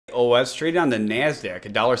BIOS, traded on the NASDAQ,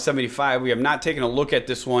 $1.75. We have not taken a look at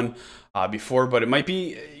this one before, but it might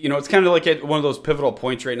be, you know, it's kind of like at one of those pivotal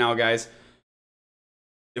points right now, guys.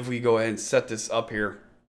 If we go ahead and set this up here,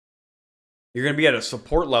 you're going to be at a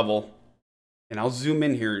support level, and I'll zoom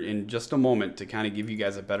in here in just a moment to kind of give you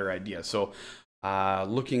guys a better idea. So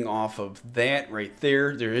looking off of that right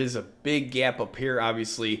there, there is a big gap up here.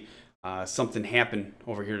 Obviously, something happened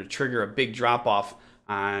over here to trigger a big drop off,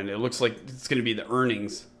 and it looks like it's going to be the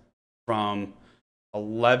earnings from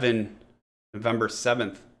November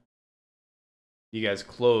 7th. You guys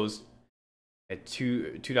closed at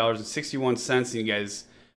 $2.61, and you guys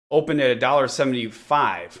opened at $1.75.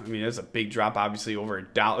 I mean, that's a big drop, obviously over a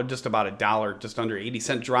dollar, just about a dollar, just under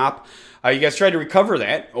 80-cent drop. You guys tried to recover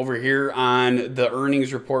that over here on the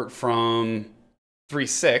earnings report from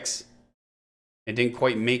 3/6. It didn't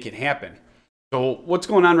quite make it happen. So what's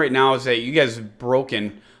going on right now is that you guys have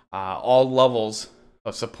broken all levels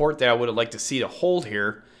of support that I would have liked to see to hold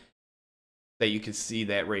here. That you can see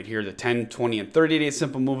that right here, the 10, 20, and 30-day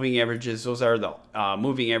simple moving averages. Those are the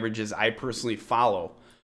moving averages I personally follow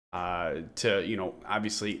to, you know,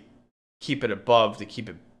 obviously keep it above, to keep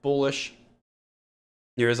it bullish.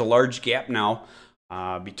 There is a large gap now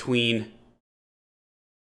between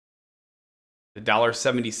the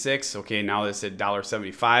 $1.76, okay, now it's at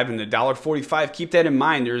 $1.75, and the $1.45. Keep that in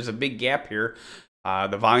mind. There's a big gap here.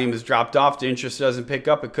 The volume has dropped off. The interest doesn't pick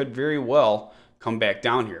up. It could very well come back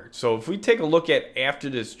down here. So if we take a look at after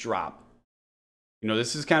this drop, you know,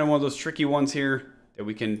 this is kind of one of those tricky ones here that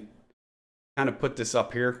we can kind of put this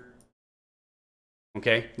up here.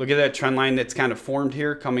 Okay, look at that trend line that's kind of formed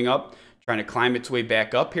here, coming up, trying to climb its way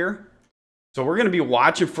back up here. So we're going to be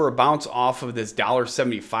watching for a bounce off of this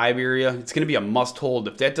 $1.75 area. It's going to be a must hold.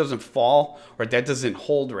 If that doesn't fall, or if that doesn't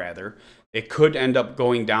hold rather, it could end up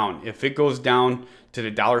going down. If it goes down to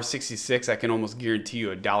the $1.66, I can almost guarantee you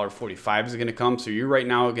 $1.45 is going to come. So you're right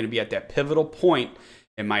now going to be at that pivotal point,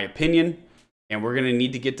 in my opinion, and we're going to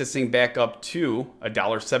need to get this thing back up to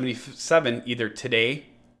 $1.77 either today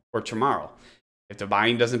or tomorrow. If the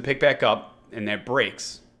volume doesn't pick back up and that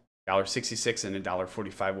breaks, $1.66 and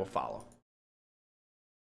 $1.45 will follow.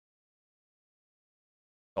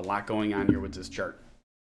 A lot going on here with this chart.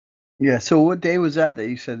 Yeah, so what day was that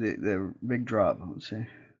you said the big drop? Let's see.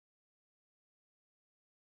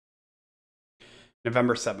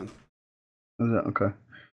 November 7th. Was that okay?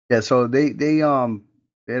 Yeah, so they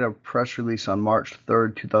had a press release on March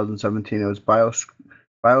 3rd, 2017. It was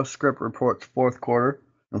BioScrip reports fourth quarter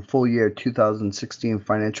and full year 2016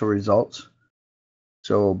 financial results.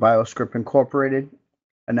 So BioScrip Incorporated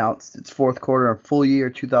announced its fourth quarter and full year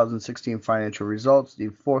 2016 financial results. The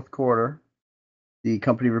fourth quarter, the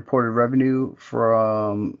company reported revenue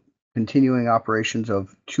from continuing operations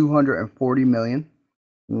of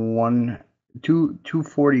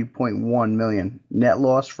 $240.1 million, net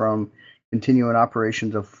loss from continuing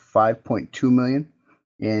operations of $5.2 million,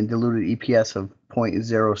 and diluted EPS of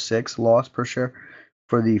 0.06 loss per share.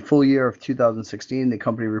 For the full year of 2016, the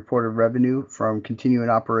company reported revenue from continuing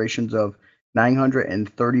operations of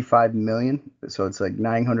 $935 million, so it's like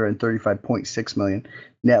 $935.6 million.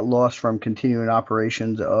 Net loss from continuing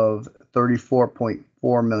operations of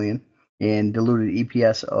 $34.4 million, and diluted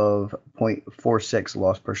EPS of 0.46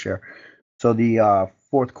 loss per share. So the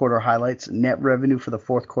fourth quarter highlights: net revenue for the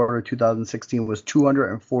fourth quarter of 2016 was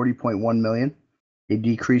 $240.1 million, a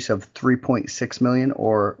decrease of $3.6 million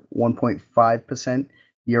or 1.5%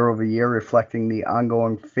 year over year, reflecting the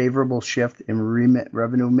ongoing favorable shift in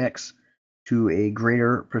revenue mix to a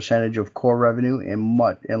greater percentage of core revenue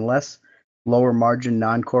and less lower margin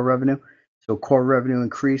non-core revenue. So core revenue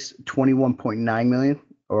increased $21.9 million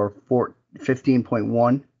or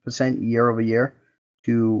 15.1% year over year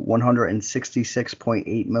to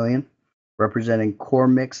 $166.8 million, representing core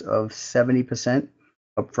mix of 70%,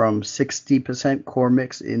 up from 60% core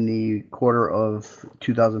mix in the quarter of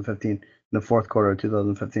 2015. The fourth quarter of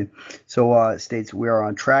 2015. So it states we are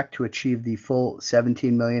on track to achieve the full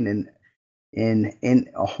 $17 million in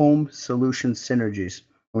home solution synergies.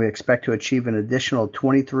 We expect to achieve an additional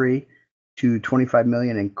 $23 to $25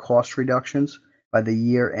 million in cost reductions by the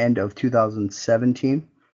year end of 2017.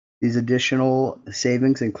 These additional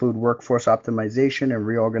savings include workforce optimization and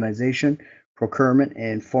reorganization, procurement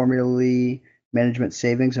and formula management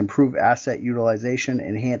savings, improved asset utilization,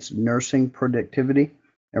 enhanced nursing productivity,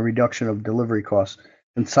 and reduction of delivery costs.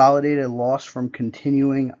 Consolidated loss from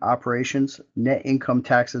continuing operations, net income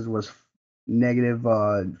taxes was negative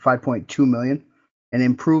 $5.2 million, an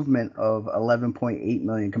improvement of $11.8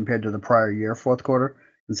 million compared to the prior year fourth quarter.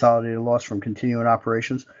 Consolidated loss from continuing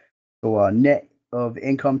operations. So net of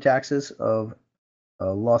income taxes of a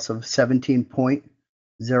loss of $17.0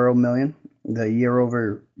 million. The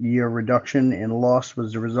year-over-year reduction in loss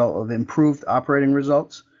was the result of improved operating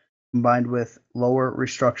results combined with lower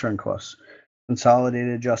restructuring costs.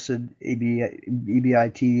 Consolidated adjusted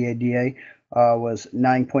EBITDA was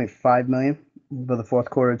 $9.5 million for the fourth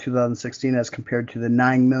quarter of 2016 as compared to the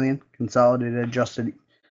 $9 million consolidated adjusted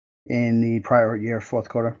in the prior year fourth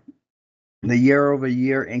quarter. The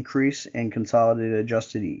year-over-year increase in consolidated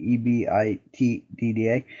adjusted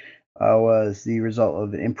EBITDA was the result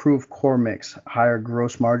of an improved core mix, higher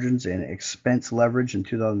gross margins, and expense leverage in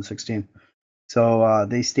 2016. So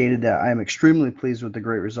they stated that I am extremely pleased with the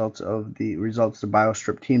great results the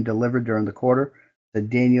BioScrip team delivered during the quarter. The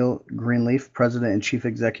Daniel Greenleaf, President and Chief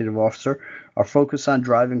Executive Officer, are focused on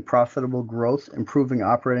driving profitable growth, improving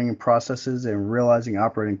operating processes, and realizing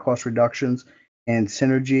operating cost reductions and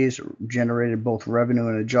synergies generated both revenue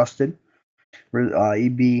and adjusted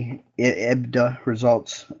EBITDA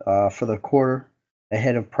results for the quarter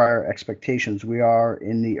ahead of prior expectations. We are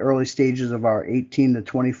in the early stages of our 18 to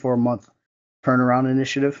 24 month turnaround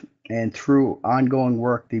initiative, and through ongoing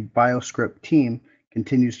work, the BioScrip team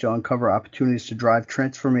continues to uncover opportunities to drive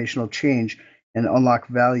transformational change and unlock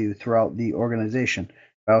value throughout the organization.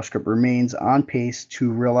 BioScrip remains on pace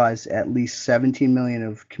to realize at least $17 million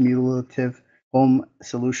of cumulative home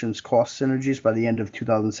solutions cost synergies by the end of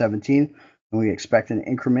 2017, and we expect an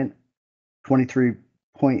increment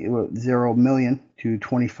 $23.0 million to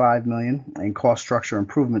 $25 million in cost structure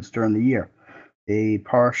improvements during the year, a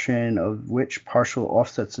portion of which partially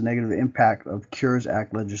offsets the negative impact of Cures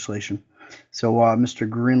Act legislation. So Mr.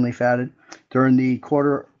 Greenleaf added, during the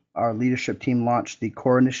quarter, our leadership team launched the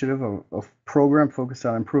CORE initiative, a program focused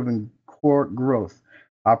on improving core growth,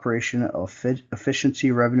 operation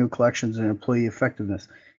efficiency, revenue collections, and employee effectiveness.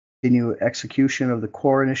 Continued execution of the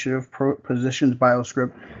CORE initiative positions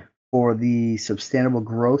BioScrip for the sustainable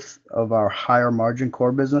growth of our higher margin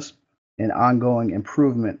core business and ongoing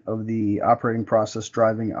improvement of the operating process,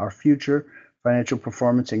 driving our future financial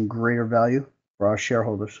performance and greater value for our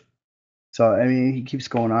shareholders. So, I mean, he keeps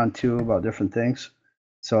going on too about different things.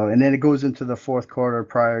 So, and then it goes into the fourth quarter,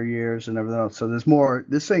 prior years, and everything else. So there's more.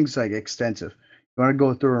 This thing's like extensive. You want to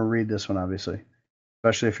go through and read this one, obviously,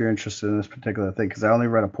 especially if you're interested in this particular thing, because I only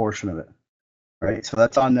read a portion of it. Right. So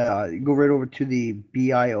that's on you go right over to the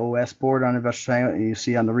BIOS board on Investors Hangout, and you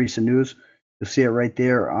see on the recent news, you'll see it right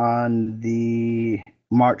there on the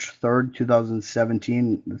March 3rd,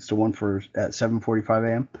 2017. It's the one at 7:45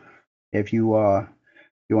 a.m. If you want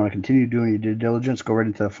to continue doing your due diligence, go right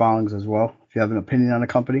into the filings as well. If you have an opinion on a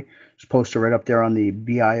company, just post it right up there on the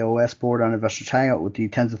BIOS board on Investors Hangout with the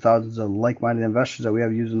tens of thousands of like-minded investors that we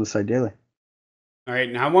have using the site daily. All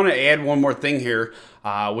right, now I want to add one more thing here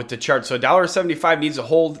with the chart. So $1.75 needs to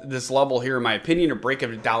hold this level here, in my opinion, or break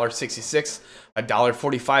up to $1.66.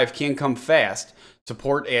 $1.45 can come fast.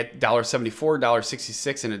 Support at $1.74,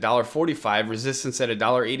 $1.66, and $1.45. Resistance at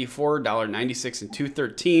 $1.84, $1.96, and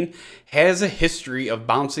 $2.13. Has a history of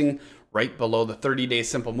bouncing right below the 30-day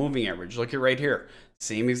simple moving average. Look at right here.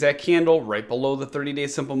 Same exact candle right below the 30-day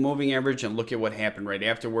simple moving average, and look at what happened right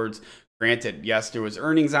afterwards. Granted, yes, there was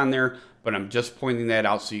earnings on there, but I'm just pointing that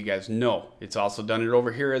out so you guys know. It's also done it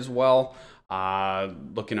over here as well.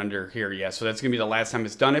 Looking under here, yeah, so that's going to be the last time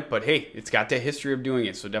it's done it, but hey, it's got that history of doing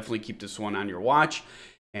it, so definitely keep this one on your watch.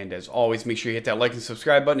 And as always, make sure you hit that like and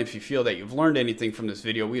subscribe button if you feel that you've learned anything from this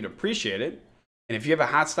video. We'd appreciate it. And if you have a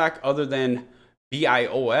hot stock other than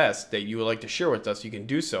BIOS that you would like to share with us, you can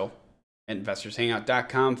do so at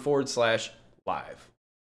investorshangout.com/live.